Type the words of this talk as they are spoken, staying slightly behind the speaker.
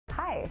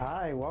Hi.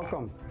 Hi,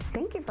 welcome.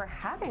 Thank you for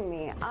having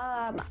me.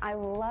 I'm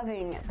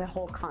loving the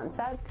whole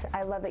concept.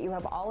 I love that you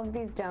have all of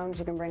these domes.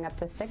 You can bring up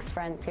to 6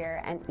 friends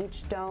here, and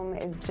each dome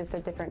is just a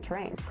different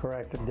terrain.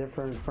 Correct.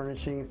 Different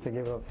furnishings to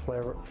give a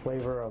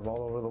flavor of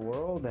all over the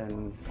world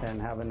and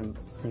have a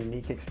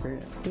unique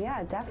experience.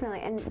 Yeah,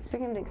 definitely. And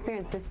speaking of the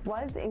experience, this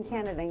was in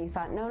Canada. You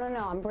thought, no,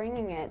 I'm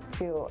bringing it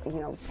to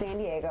San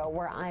Diego,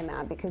 where I'm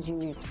at, because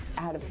you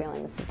had a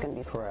feeling this is going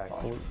to be correct.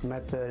 Cool. We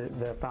met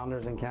the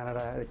founders in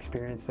Canada,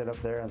 experienced it up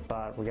there, and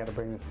thought we got to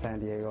bring this to San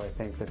Diego. I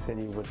think the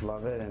city would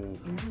love it, and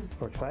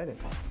we're excited.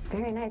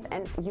 Very nice.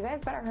 And you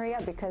guys better hurry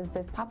up, because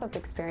this pop-up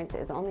experience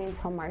is only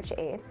until March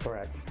 8th.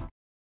 Correct.